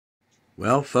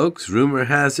Well, folks, rumor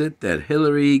has it that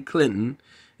Hillary Clinton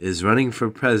is running for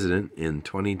president in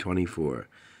 2024.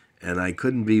 And I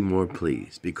couldn't be more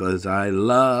pleased because I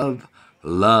love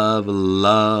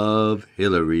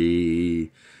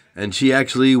Hillary. And she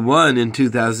actually won in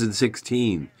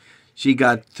 2016. She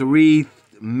got 3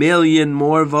 million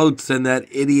more votes than that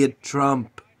idiot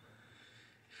Trump.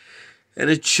 And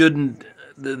it shouldn't,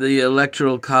 the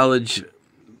Electoral College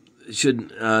should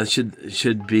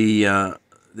be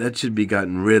that should be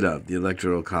gotten rid of. The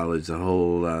Electoral College, the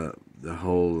whole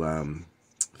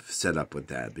setup with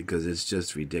that, because it's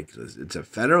just ridiculous. It's a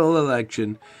federal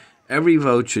election. Every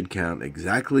vote should count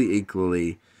exactly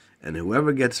equally, and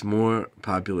whoever gets more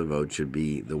popular votes should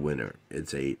be the winner.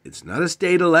 It's not a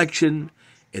state election.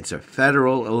 It's a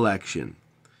federal election.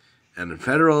 And a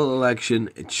federal election,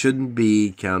 it shouldn't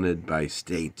be counted by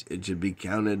state. It should be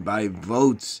counted by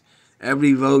votes.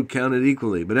 Every vote counted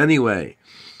equally. But anyway,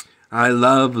 I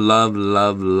love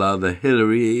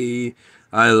Hillary.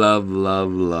 I love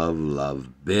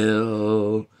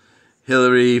Bill.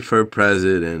 Hillary for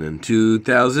president in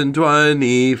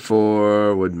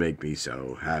 2024 would make me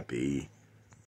so happy.